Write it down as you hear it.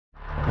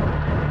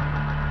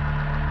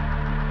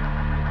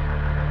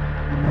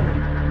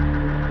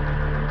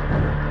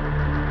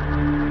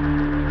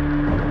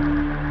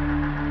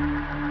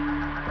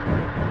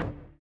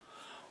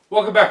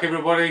Welcome back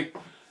everybody.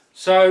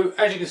 So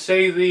as you can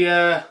see,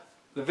 the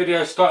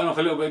video is starting off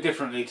a little bit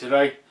differently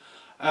today.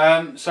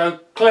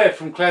 So Claire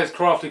from Claire's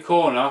Crafty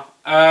Corner,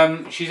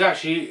 she's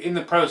actually in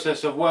the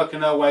process of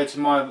working her way to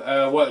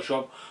my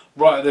workshop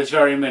right at this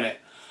very minute,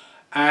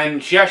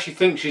 and she actually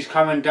thinks she's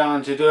coming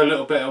down to do a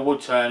little bit of wood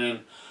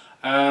turning,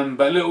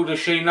 but little does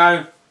she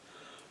know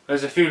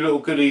there's a few little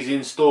goodies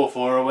in store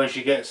for her when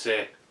she gets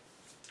here.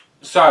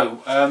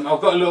 So I've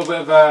got a little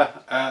bit of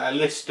a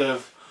list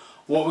of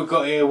what we've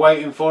got here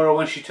waiting for her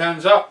when she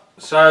turns up.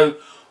 So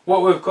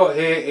what we've got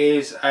here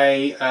is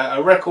a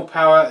Record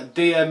Power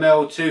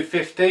DML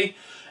 250.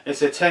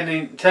 It's a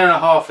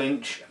 10.5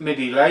 inch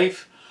MIDI lathe.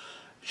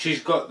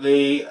 She's got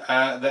the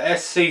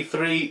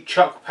SC3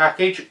 chuck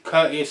package,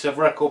 courteous of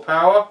Record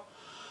Power.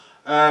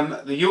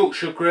 The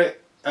Yorkshire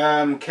Grit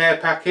care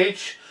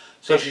package.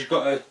 So she's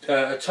got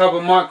a tub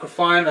of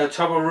microphone, a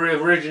tub of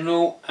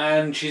original,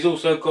 and she's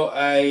also got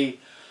a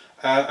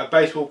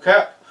baseball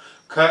cap,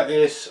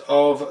 courteous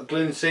of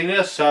Glyn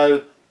Senior.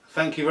 So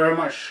thank you very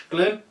much,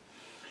 Glyn.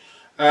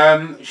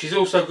 She's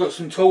also got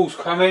some tools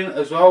coming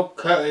as well,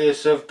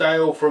 courteous of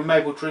Dale from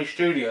Maple Tree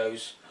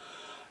Studios.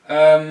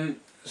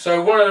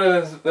 So one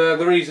of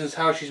the reasons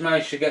how she's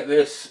managed to get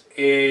this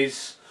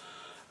is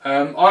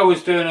I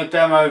was doing a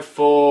demo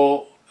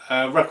for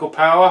Record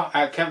Power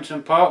at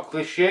Kempton Park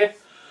this year,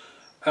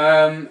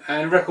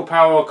 and Record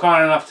Power were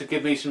kind enough to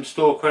give me some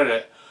store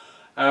credit.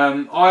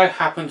 I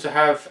happen to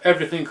have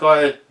everything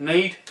I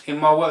need in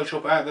my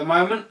workshop at the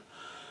moment,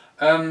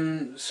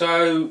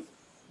 so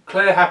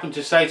Claire happened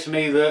to say to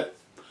me that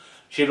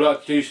she'd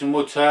like to do some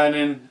wood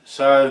turning,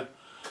 so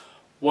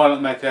why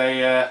not make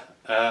a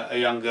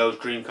young girl's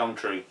dream come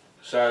true.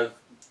 So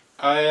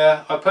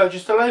I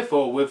purchased a lathe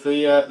for her with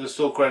the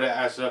store credit,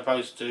 as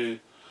opposed to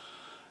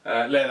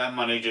let that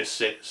money just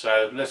sit.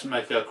 So let's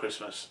make her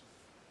Christmas.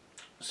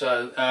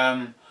 So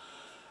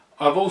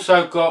I've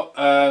also got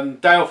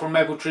Dale from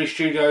Maple Tree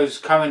Studios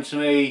coming to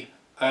me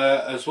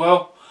as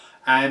well,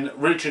 and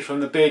Richard from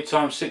the Beard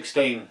Time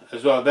 16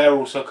 as well. They're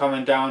also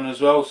coming down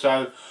as well.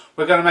 So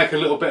we're going to make a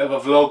little bit of a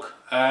vlog.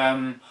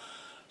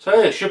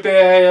 So yeah, should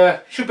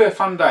be a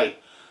fun day.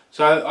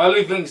 So I'll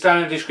leave links down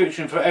in the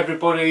description for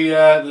everybody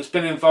that's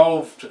been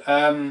involved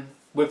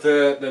with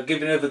the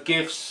giving of the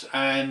gifts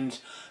and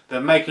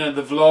the making of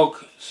the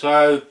vlog.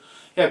 So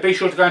yeah, be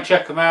sure to go and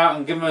check them out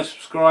and give them a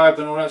subscribe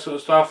and all that sort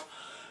of stuff.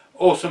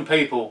 Awesome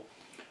people.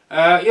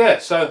 Yeah,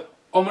 so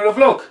on with the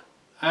vlog,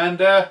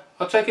 and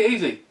I'll take it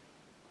easy.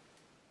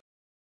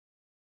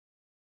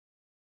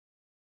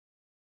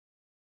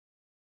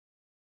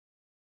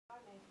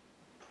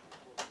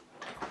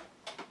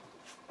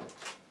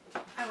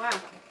 Oh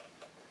wow.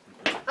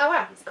 Oh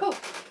wow, it's cool.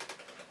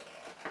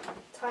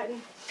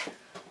 Tighten.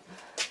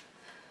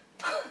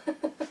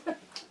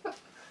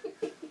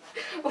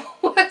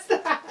 What's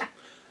that?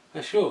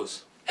 That's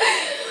yours.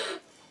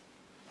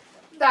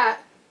 That.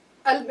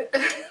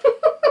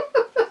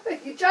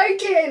 You're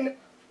joking.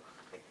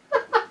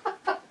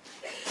 Are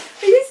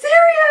you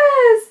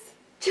serious?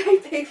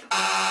 JP.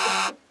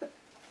 I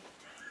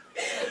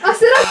said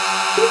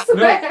I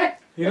swear. No,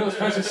 you're not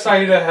supposed to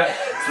say that.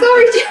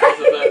 Sorry,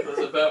 JP. There's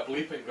a bit of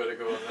bleeping got to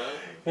go on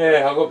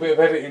there. Yeah, I've got a bit of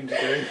editing to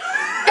do.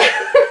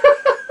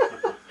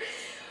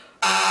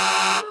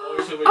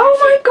 Oh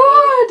my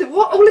god!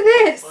 What, all of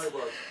this?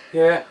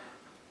 Yeah.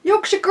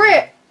 Yorkshire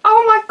Grit.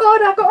 Oh my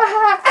god, I've got a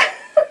hat.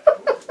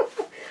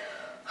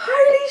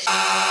 Holy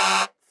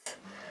shit.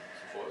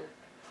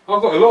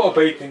 I've got a lot of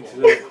beeping to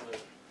do.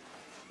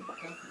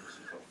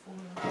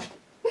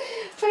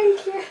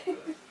 Thank you.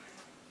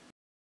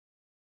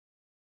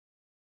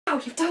 Oh,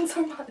 you've done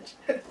so much.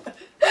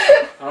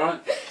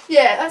 Alright.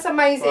 Yeah, that's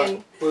amazing.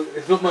 Right. Well,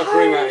 there's not much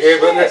room out here,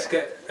 but let's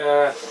get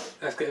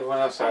everyone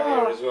else out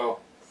here as well.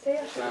 See,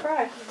 I should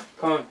cry.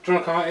 Come on, do you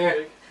want to come out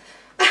here?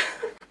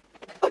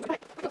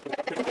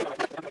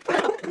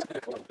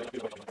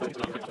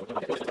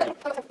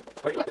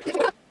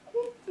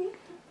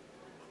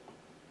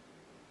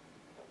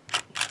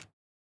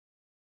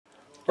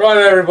 Right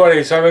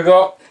everybody, so we've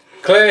got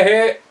Claire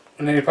here,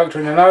 nearly poked her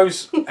in the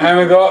nose, and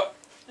we've got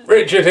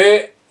Richard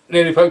here,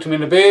 nearly poked him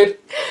in the beard.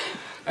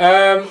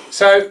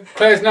 So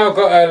Claire's now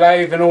got her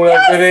lathe and all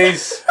her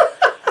goodies.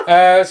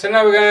 So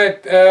now we're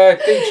going to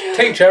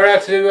teach her how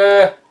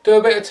to do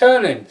a bit of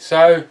turning.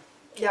 So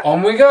yep.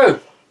 On we go.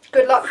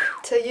 Good luck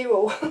to you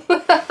all.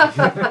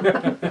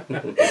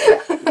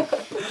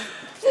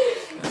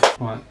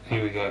 Right,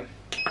 here we go.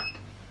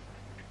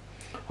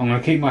 I'm going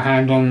to keep my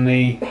hand on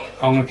the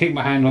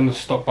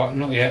stop button.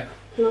 Not yet.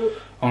 No.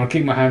 I'm going to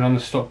keep my hand on the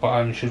stop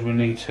button should we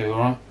need to. All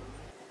right.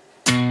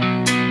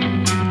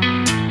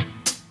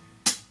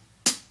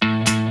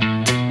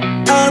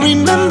 I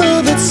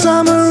remember that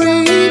summer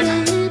eve.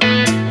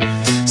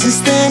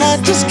 Since then I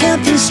just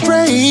can't think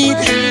straight.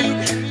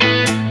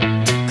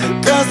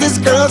 Cause this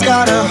girl's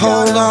got a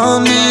hold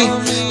on me.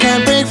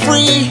 Can't break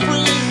free.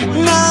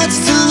 Now it's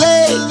too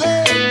late.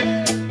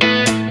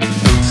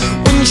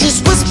 When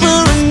she's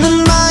whispering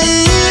in my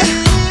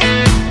ear,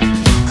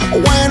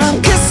 when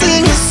I'm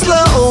kissing her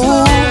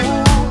slow,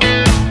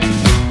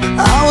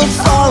 I would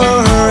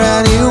follow her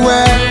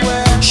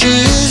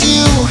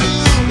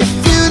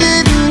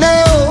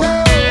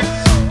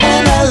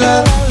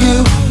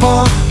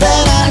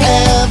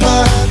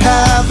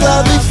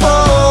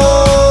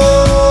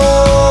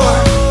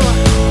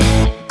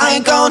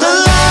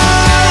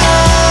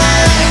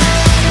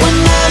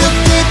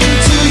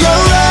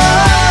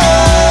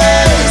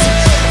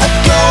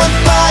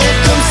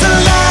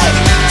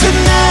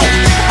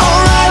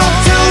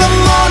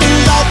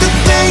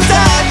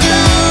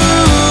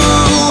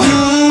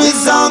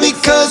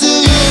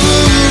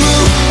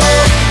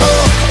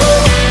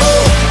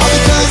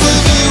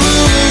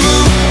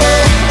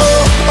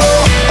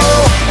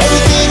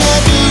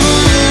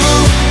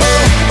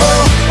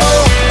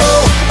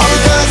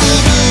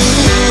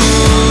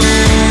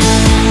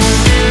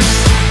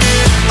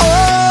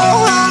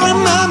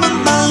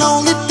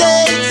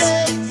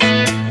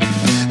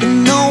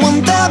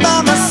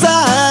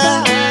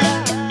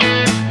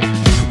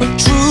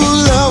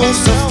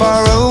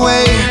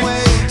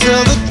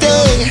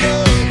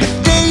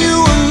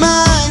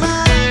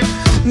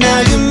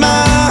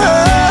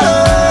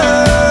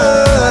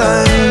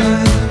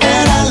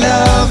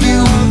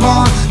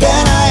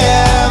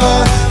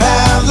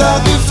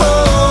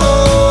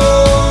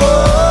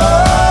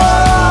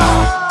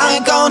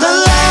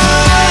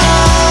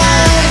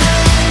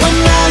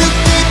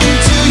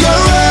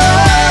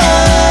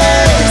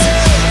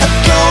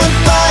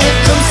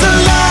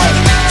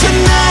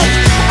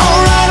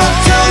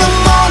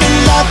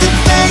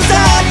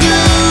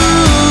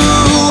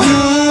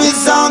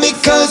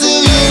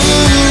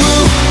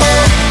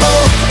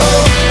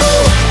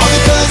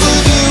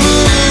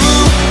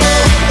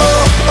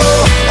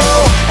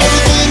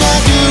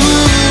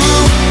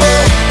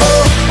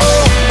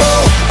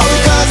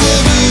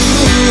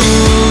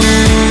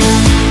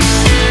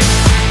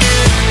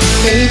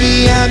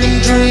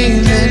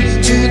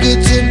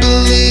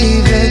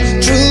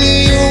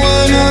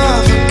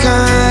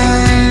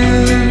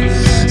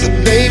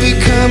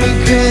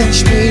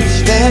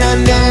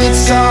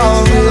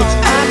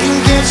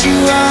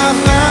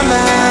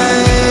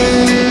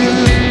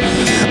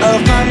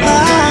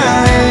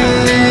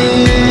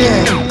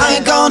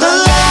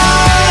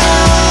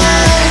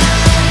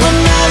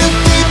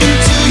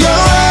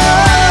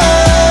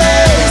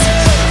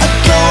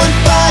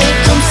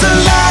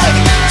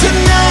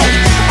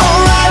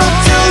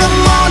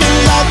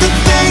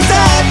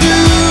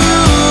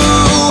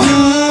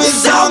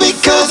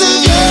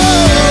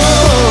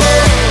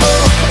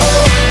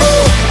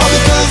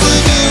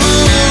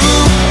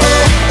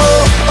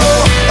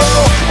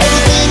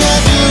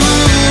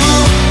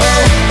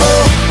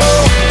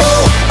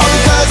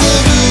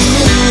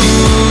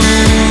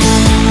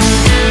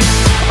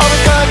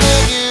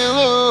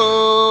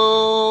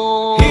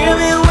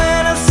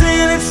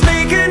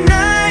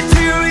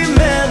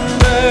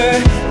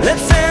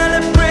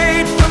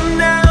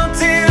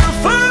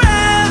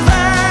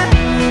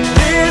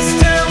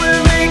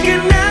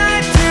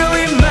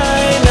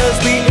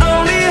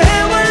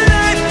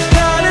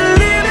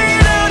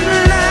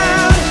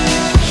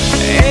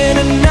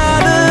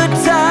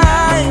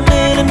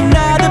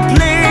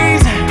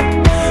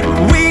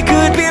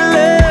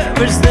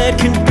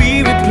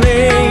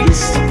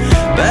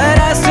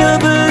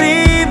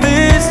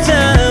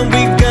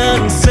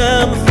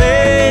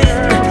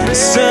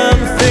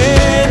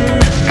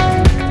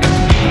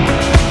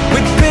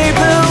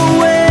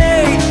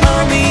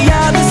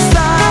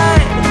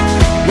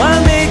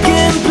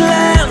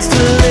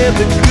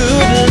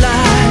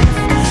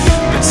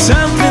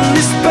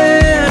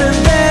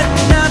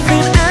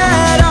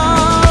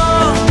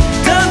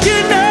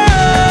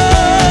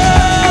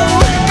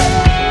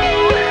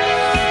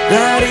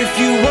if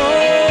you want